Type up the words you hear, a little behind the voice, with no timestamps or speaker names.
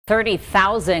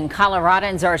30,000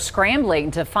 Coloradans are scrambling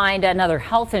to find another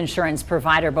health insurance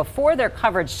provider before their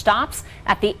coverage stops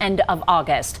at the end of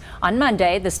August. On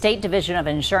Monday, the State Division of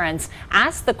Insurance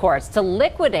asked the courts to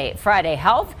liquidate Friday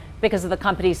Health because of the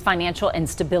company's financial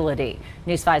instability.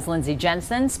 News 5's Lindsay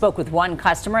Jensen spoke with one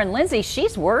customer, and Lindsay,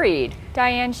 she's worried.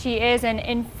 Diane, she is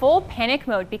in full panic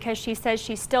mode because she says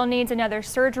she still needs another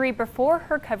surgery before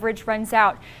her coverage runs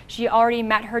out. She already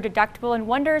met her deductible and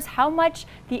wonders how much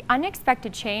the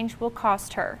unexpected change will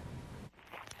cost her.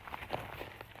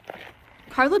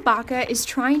 Carla Baca is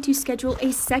trying to schedule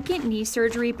a second knee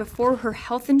surgery before her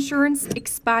health insurance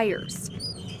expires.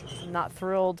 Not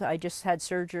thrilled. I just had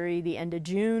surgery the end of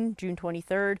June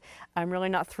 23rd. I'm really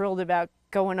not thrilled about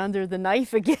going under the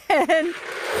knife again.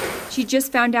 She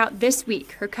just found out this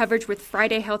week her coverage with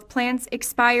Friday Health plans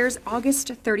expires August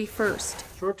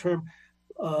 31st. Short-term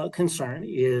concern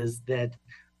is that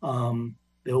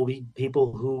there will be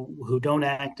people who don't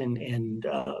act and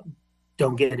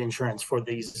don't get insurance for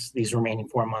these remaining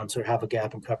 4 months or have a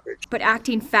gap in coverage. But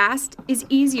acting fast is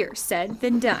easier said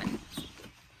than done.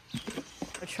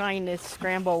 Trying to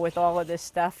scramble with all of this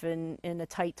stuff in a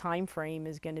tight time frame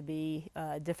is going to be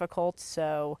difficult.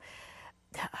 So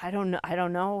I don't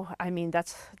know. I mean,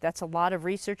 that's a lot of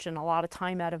research and a lot of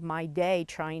time out of my day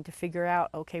trying to figure out,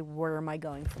 okay, where am I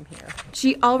going from here?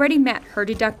 She already met her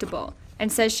deductible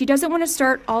and says she doesn't want to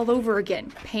start all over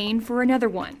again, paying for another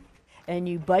one. And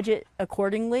you budget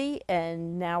accordingly,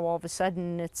 and now all of a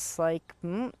sudden it's like,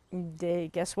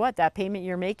 guess what? That payment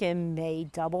you're making may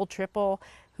double, triple,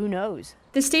 who knows?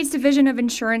 The state's Division of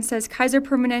Insurance says Kaiser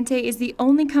Permanente is the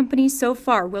only company so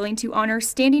far willing to honor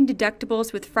standing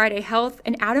deductibles with Friday Health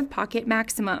and out-of-pocket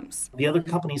maximums. The other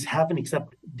companies haven't,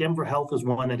 except Denver Health is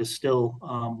one that is still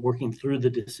working through the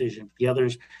decision. The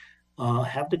others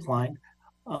have declined.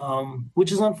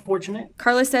 Which is unfortunate.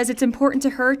 Carla says it's important to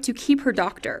her to keep her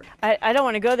doctor. I don't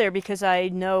want to go there because I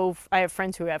know I have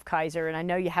friends who have Kaiser, and I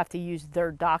know you have to use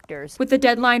their doctors. With the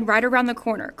deadline right around the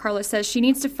corner, Carla says she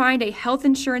needs to find a health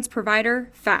insurance provider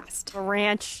fast. A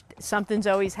ranch, something's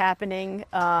always happening.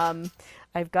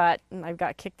 I've got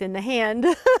kicked in the hand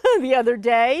the other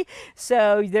day,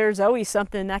 so there's always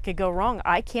something that could go wrong.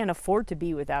 I can't afford to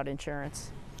be without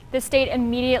insurance. The state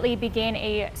immediately began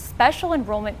a special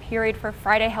enrollment period for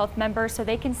Friday Health members so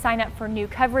they can sign up for new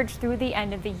coverage through the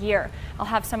end of the year. I'll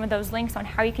have some of those links on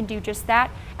how you can do just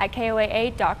that at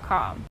KOAA.com.